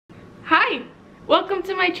Hi, welcome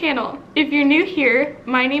to my channel. If you're new here,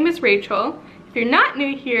 my name is Rachel. If you're not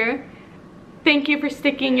new here, thank you for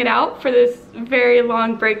sticking it out for this very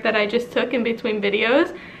long break that I just took in between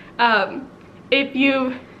videos. If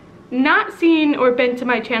you've not seen or been to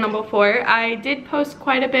my channel before, I did post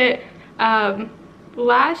quite a bit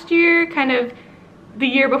last year, kind of the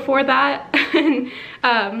year before that, and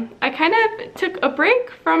I kind of took a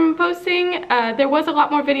break from posting. There was a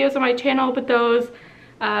lot more videos on my channel, but those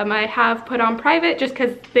I have put on private just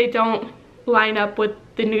because they don't line up with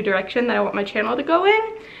the new direction that I want my channel to go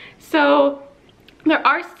in. So there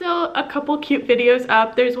are still a couple cute videos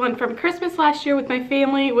up. There's one from Christmas last year with my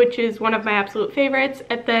family, which is one of my absolute favorites,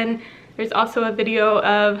 and then there's also a video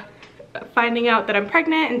of finding out that I'm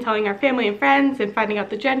pregnant and telling our family and friends and finding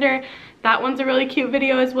out the gender. That one's a really cute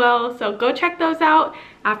video as well, so go check those out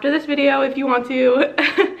after this video if you want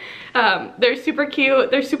to. They're super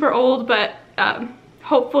cute, they're super old, but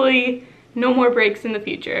hopefully no more breaks in the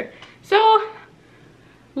future. So,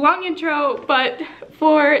 long intro, but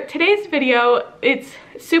for today's video, it's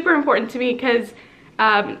super important to me because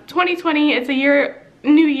 2020, it's a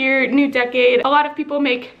new year, new decade. A lot of people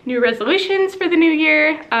make new resolutions for the new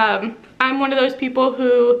year. I'm one of those people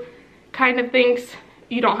who kind of thinks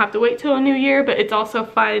you don't have to wait till a new year, but it's also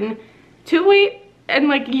fun to wait and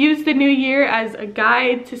like use the new year as a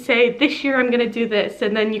guide to say, this year I'm gonna do this,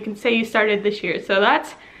 and then you can say you started this year. So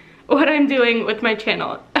that's what I'm doing with my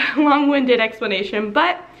channel. Long-winded explanation,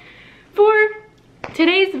 but for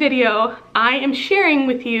today's video, I am sharing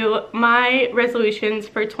with you my resolutions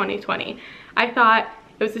for 2020. I thought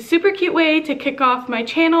it was a super cute way to kick off my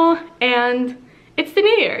channel, and it's the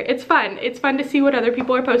new year. It's fun. It's fun to see what other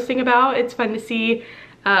people are posting about. It's fun to see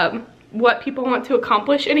what people want to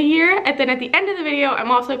accomplish in a year. And then at the end of the video,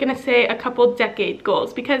 I'm also gonna say a couple decade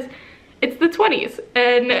goals because it's the 20s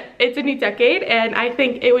and it's a new decade, and I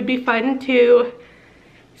think it would be fun to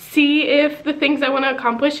see if the things I want to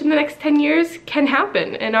accomplish in the next 10 years can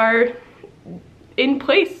happen and are in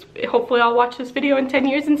place. Hopefully I'll watch this video in 10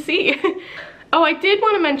 years and see. Oh, I did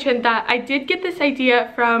want to mention that I did get this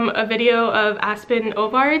idea from a video of Aspen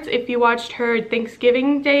Ovard's. If you watched her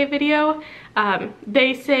Thanksgiving Day video,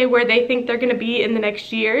 they say where they think they're going to be in the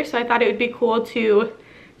next year. So I thought it would be cool to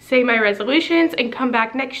say my resolutions and come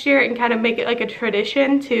back next year and kind of make it like a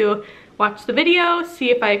tradition to watch the video, see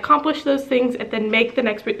if I accomplish those things, and then make the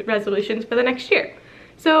next resolutions for the next year.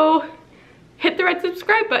 So hit the red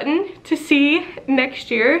subscribe button to see next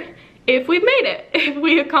year if we've made it, if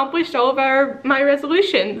we accomplished all of my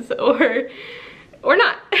resolutions or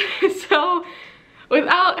not. So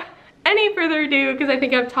without any further ado, because I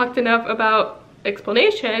think I've talked enough about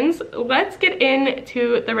explanations, let's get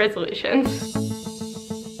into the resolutions.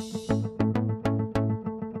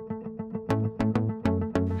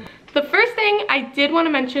 The first thing I did want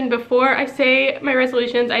to mention before I say my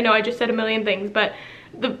resolutions, I know I just said a million things, but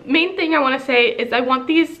the main thing I want to say is I want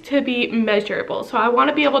these to be measurable. So I want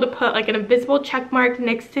to be able to put like an invisible check mark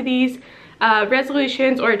next to these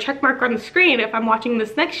resolutions, or a check mark on the screen if I'm watching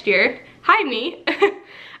this next year. Hi, me.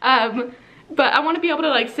 But I want to be able to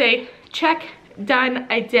like say, check, done,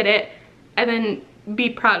 I did it, and then be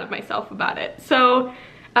proud of myself about it. So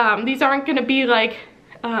these aren't going to be like,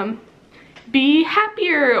 be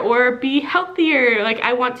happier or be healthier. Like,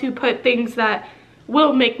 I want to put things that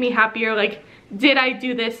will make me happier, like, did I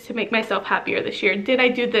do this to make myself happier this year? Did I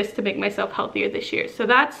do this to make myself healthier this year? So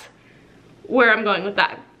that's where I'm going with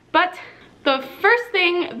that. But the first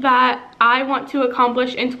thing that I want to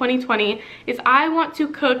accomplish in 2020 is I want to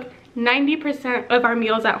cook 90% of our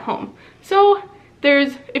meals at home. So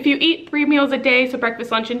if you eat 3 meals a day, so breakfast,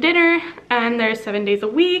 lunch, and dinner, and there's 7 days a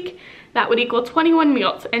week, that would equal 21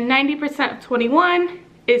 meals, and 90% of 21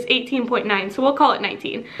 is 18.9, so we'll call it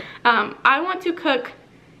 19. I want to cook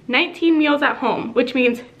 19 meals at home, which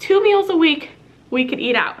means 2 meals a week we could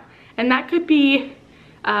eat out. And that could be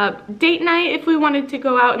date night if we wanted to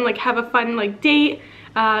go out and like have a fun like date.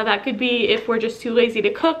 That could be if we're just too lazy to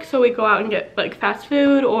cook, so we go out and get like fast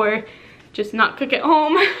food, or just not cook at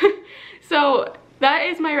home. So that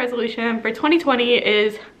is my resolution for 2020,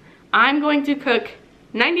 is I'm going to cook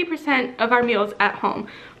 90% of our meals at home,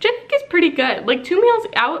 which I think is pretty good. Like 2 meals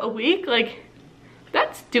out a week, like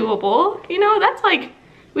that's doable, you know. That's like,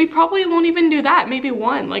 we probably won't even do that, maybe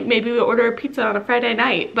 1, like maybe we order a pizza on a Friday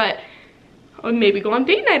night, but or maybe go on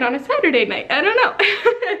date night on a Saturday night, I don't know.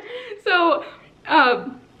 So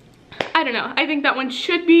I don't know, I think that one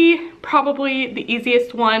should be probably the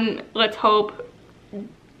easiest one. Let's hope.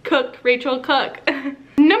 Cook, Rachel, cook.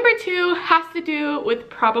 Number number 2 has to do with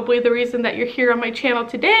probably the reason that you're here on my channel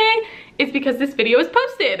today, is because this video is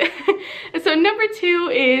posted. So number 2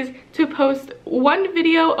 is to post 1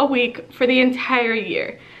 video a week for the entire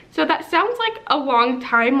year. So that sounds like a long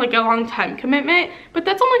time commitment, but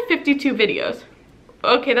that's only 52 videos.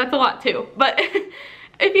 Okay, that's a lot too, but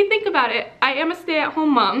if you think about it, I am a stay-at-home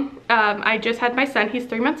mom. I just had my son, he's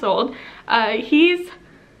 3 months old. He's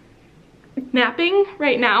napping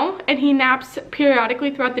right now, and he naps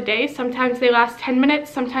periodically throughout the day. Sometimes they last 10 minutes,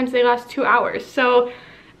 sometimes they last 2 hours. So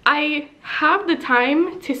I have the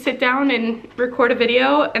time to sit down and record a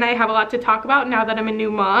video, and I have a lot to talk about now that I'm a new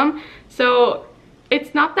mom. So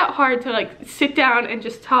it's not that hard to like sit down and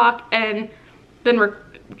just talk and then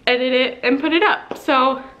edit it and put it up.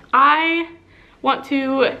 So I want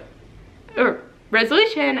to,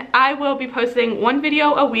 resolution, I will be posting 1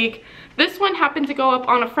 video a week. This one happened to go up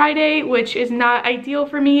on a Friday, which is not ideal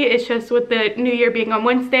for me. It's just with the new year being on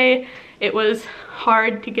Wednesday, it was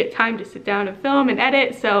hard to get time to sit down and film and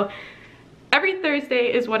edit. So every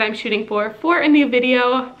Thursday is what I'm shooting for a new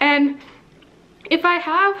video. And if I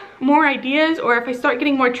have more ideas, or if I start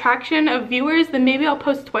getting more traction of viewers, then maybe I'll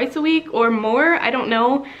post twice a week or more, I don't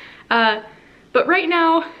know. But right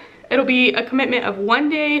now, it'll be a commitment of 1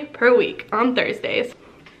 day per week on Thursdays.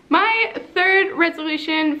 My 3rd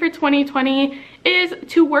resolution for 2020 is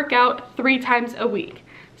to work out 3 times a week.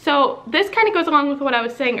 So this kind of goes along with what I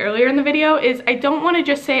was saying earlier in the video, is I don't want to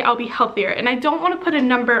just say I'll be healthier, and I don't want to put a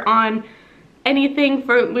number on anything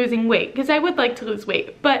for losing weight, because I would like to lose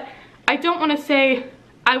weight, but I don't want to say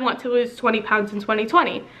I want to lose 20 pounds in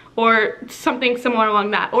 2020 or something similar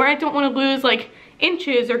along that, or I don't want to lose like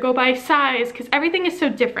inches or go by size, because everything is so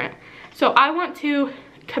different. So I want to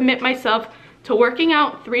commit myself to working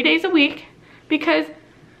out 3 days a week, because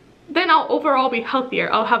then I'll overall be healthier.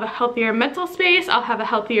 I'll have a healthier mental space, I'll have a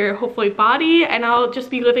healthier, hopefully, body, and I'll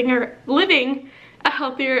just be living a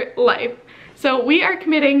healthier life. So we are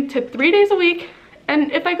committing to 3 days a week,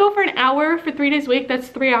 and if I go for an hour for 3 days a week, that's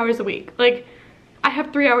 3 hours a week. Like, I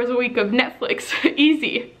have 3 hours a week of Netflix,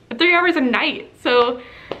 easy. 3 hours a night. So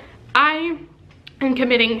I am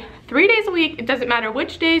committing 3 days a week. It doesn't matter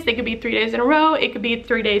which days. They could be 3 days in a row. It could be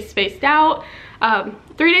 3 days spaced out.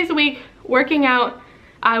 3 days a week, working out.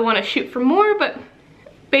 I want to shoot for more, but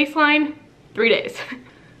baseline, 3 days.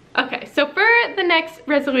 Okay, so for the next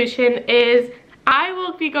resolution is I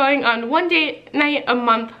will be going on 1 date night a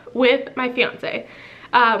month with my fiance.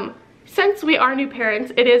 Since we are new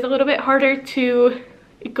parents, it is a little bit harder to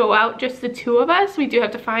go out just the 2 of us. We do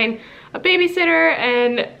have to find a babysitter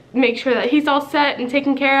and make sure that he's all set and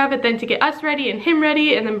taken care of, and then to get us ready and him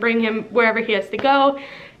ready, and then bring him wherever he has to go.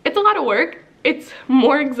 It's a lot of work. It's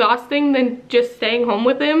more exhausting than just staying home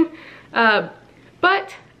with him.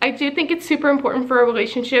 But I do think it's super important for a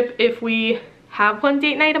relationship if we have 1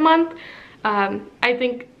 date night a month. I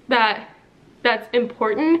think that that's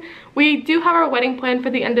important. We do have our wedding plan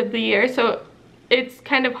for the end of the year, so it's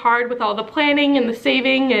kind of hard with all the planning and the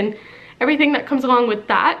saving and everything that comes along with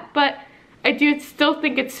that, but I do still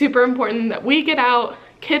think it's super important that we get out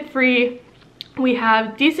kid-free. We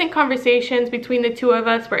have decent conversations between the 2 of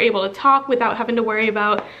us. We're able to talk without having to worry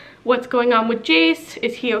about what's going on with Jace.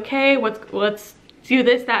 Is he okay? Let's do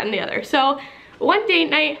this, that, and the other. So 1 date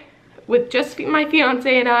night with just my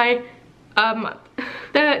fiance and I a month.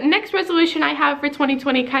 The next resolution I have for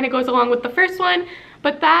 2020 kind of goes along with the first one,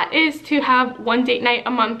 but that is to have 1 date night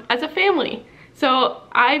a month as a family. So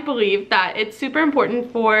I believe that it's super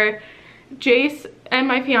important for Jace and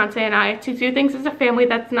my fiance and I to do things as a family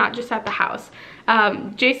that's not just at the house.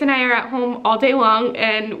 Jace and I are at home all day long,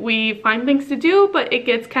 and we find things to do, but it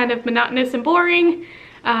gets kind of monotonous and boring.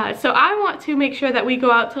 So I want to make sure that we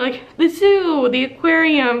go out to like the zoo, the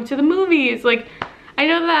aquarium, to the movies. Like, I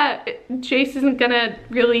know that Jace isn't gonna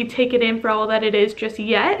really take it in for all that it is just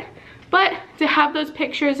yet, but to have those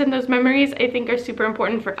pictures and those memories I think are super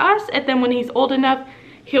important for us, and then when he's old enough,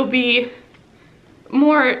 he'll be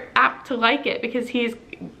more apt to like it because he's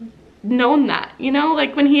known that, you know?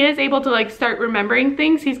 Like, when he is able to like start remembering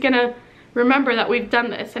things, he's gonna remember that we've done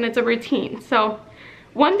this and it's a routine. So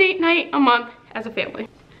 1 date night a month as a family.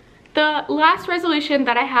 The last resolution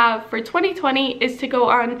that I have for 2020 is to go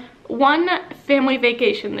on 1 family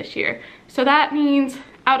vacation this year. So that means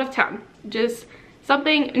out of town, just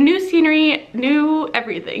something, new scenery, new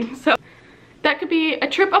everything. So that could be a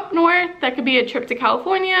trip up north, that could be a trip to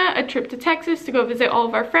California, a trip to Texas to go visit all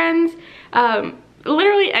of our friends,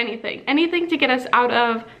 literally anything. Anything to get us out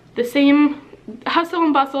of the same hustle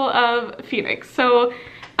and bustle of Phoenix. So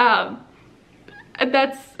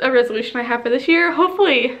that's a resolution I have for this year.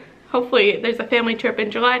 Hopefully there's a family trip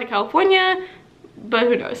in July to California. but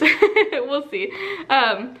who knows. We'll see.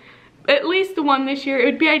 At least one this year. It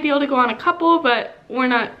would be ideal to go on a couple, but we're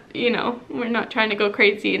not, you know, we're not trying to go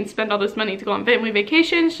crazy and spend all this money to go on family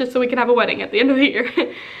vacations just so we can have a wedding at the end of the year.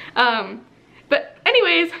 But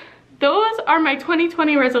anyways, those are my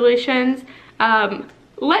 2020 resolutions.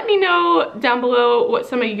 Let me know down below what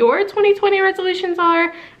some of your 2020 resolutions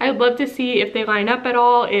are. I'd love to see if they line up at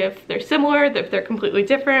all, if they're similar, if they're completely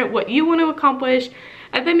different, what you want to accomplish.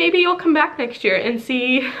 And then maybe you'll come back next year and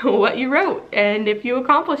see what you wrote and if you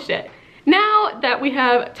accomplished it. Now that we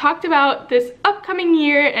have talked about this upcoming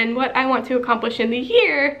year and what I want to accomplish in the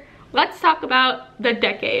year, let's talk about the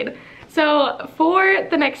decade. So for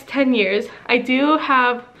the next 10 years, I do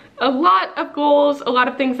have a lot of goals, a lot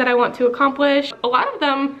of things that I want to accomplish. A lot of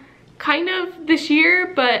them kind of this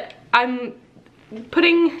year, but I'm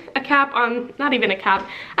putting a cap on, not even a cap.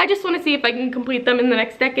 I just want to see if I can complete them in the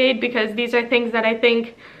next decade, because these are things that I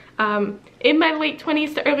think in my late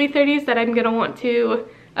 20s to early 30s that I'm gonna want to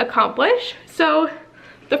accomplish. So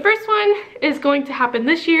the first one is going to happen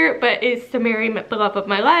this year, but is to marry the love of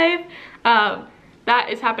my life.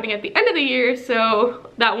 That is happening at the end of the year,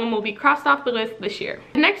 so that one will be crossed off the list this year.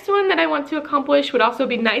 The next one that I want to accomplish would also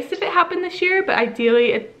be nice if it happened this year, but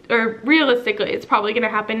ideally, or realistically, it's probably gonna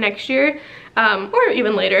happen next year, or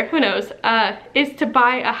even later, who knows, is to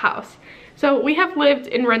buy a house. So we have lived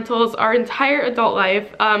in rentals our entire adult life,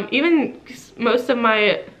 even most of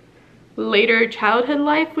my later childhood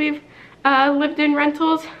life we've lived in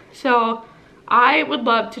rentals. So I would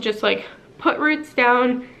love to just like put roots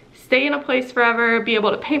down, stay in a place forever, be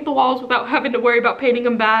able to paint the walls without having to worry about painting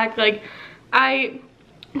them back. Like, I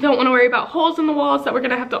don't want to worry about holes in the walls that we're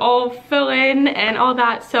gonna have to all fill in and all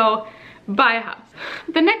that, so buy a house.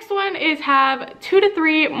 The next one is have 2 to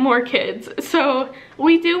 3 more kids. So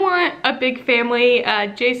we do want a big family.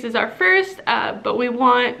 Jace is our first, but we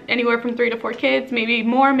want anywhere from 3 to 4 kids, maybe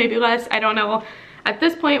more, maybe less, I don't know. At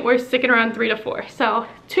this point, we're sticking around 3 to 4. So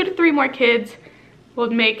 2 to 3 more kids will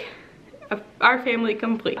make our family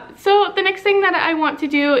complete. So the next thing that I want to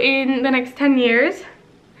do in the next 10 years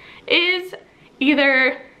is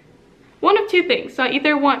either one of 2 things. So I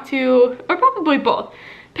either want to, or probably both,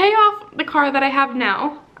 pay off the car that I have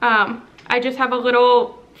now. I just have a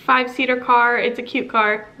little 5-seater car. It's a cute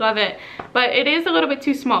car, love it, but it is a little bit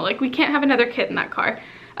too small. Like, we can't have another kid in that car.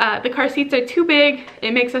 The car seats are too big.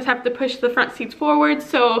 It makes us have to push the front seats forward,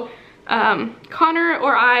 so Connor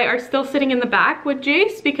or I are still sitting in the back with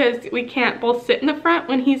Jace because we can't both sit in the front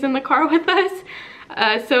when he's in the car with us.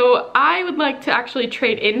 So I would like to actually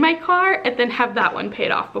trade in my car and then have that one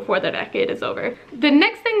paid off before the decade is over. The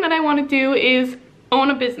next thing that I want to do is own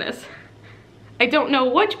a business. I don't know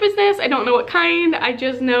which business, I don't know what kind, I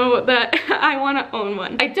just know that I want to own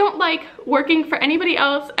one. I don't like working for anybody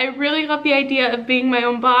else. I really love the idea of being my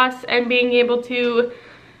own boss and being able to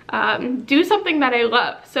do something that I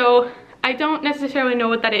love. So I don't necessarily know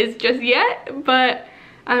what that is just yet, but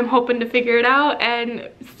I'm hoping to figure it out and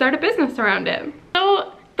start a business around it.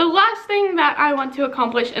 So the last thing that I want to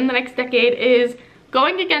accomplish in the next decade is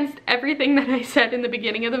going against everything that I said in the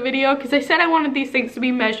beginning of the video, because I said I wanted these things to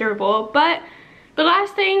be measurable, but the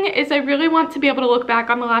last thing is I really want to be able to look back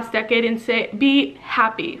on the last decade and say, be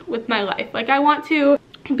happy with my life. Like, I want to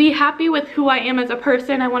be happy with who I am as a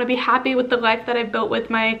person. I want to be happy with the life that I've built with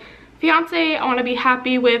my fiance. I want to be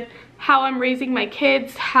happy with how I'm raising my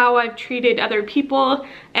kids, how I've treated other people,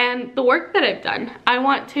 and the work that I've done. I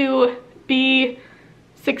want to be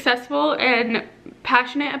successful and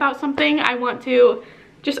passionate about something. I want to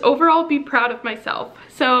just overall be proud of myself.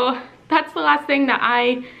 So that's the last thing that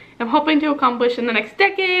I am hoping to accomplish in the next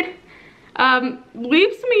decade.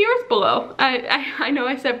 Leave some of yours below. I know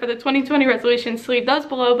I said for the 2020 resolutions to leave those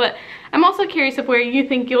below, but I'm also curious of where you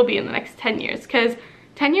think you'll be in the next 10 years, because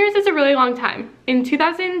 10 years is a really long time. In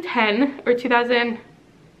 2010 or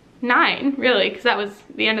 2009, really, because that was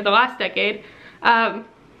the end of the last decade,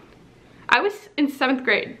 I was in 7th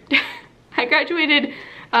grade. I graduated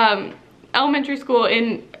elementary school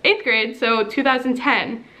in 8th grade, so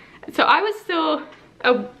 2010. So I was still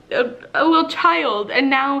a little child, and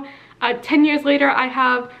now 10 years later I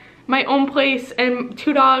have my own place and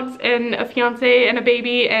 2 dogs and a fiance and a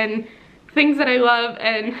baby and things that I love,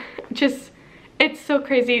 and just, it's so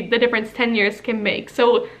crazy the difference 10 years can make.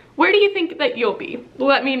 So where do you think that you'll be?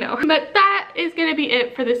 Let me know. But that is gonna be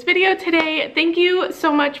it for this video today. Thank you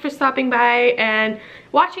so much for stopping by and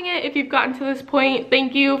watching it. If you've gotten to this point,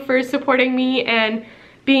 thank you for supporting me and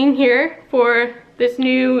being here for this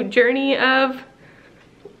new journey of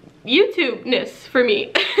YouTube-ness for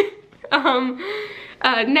me.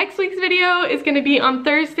 Next week's video is gonna be on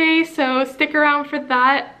Thursday, so stick around for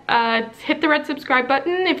that. hit the red subscribe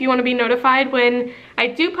button if you want to be notified when I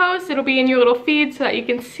do post. It'll be in your little feed so that you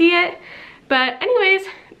can see it. But anyways,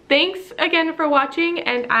 thanks again for watching,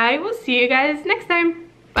 and I will see you guys next time.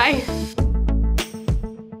 Bye.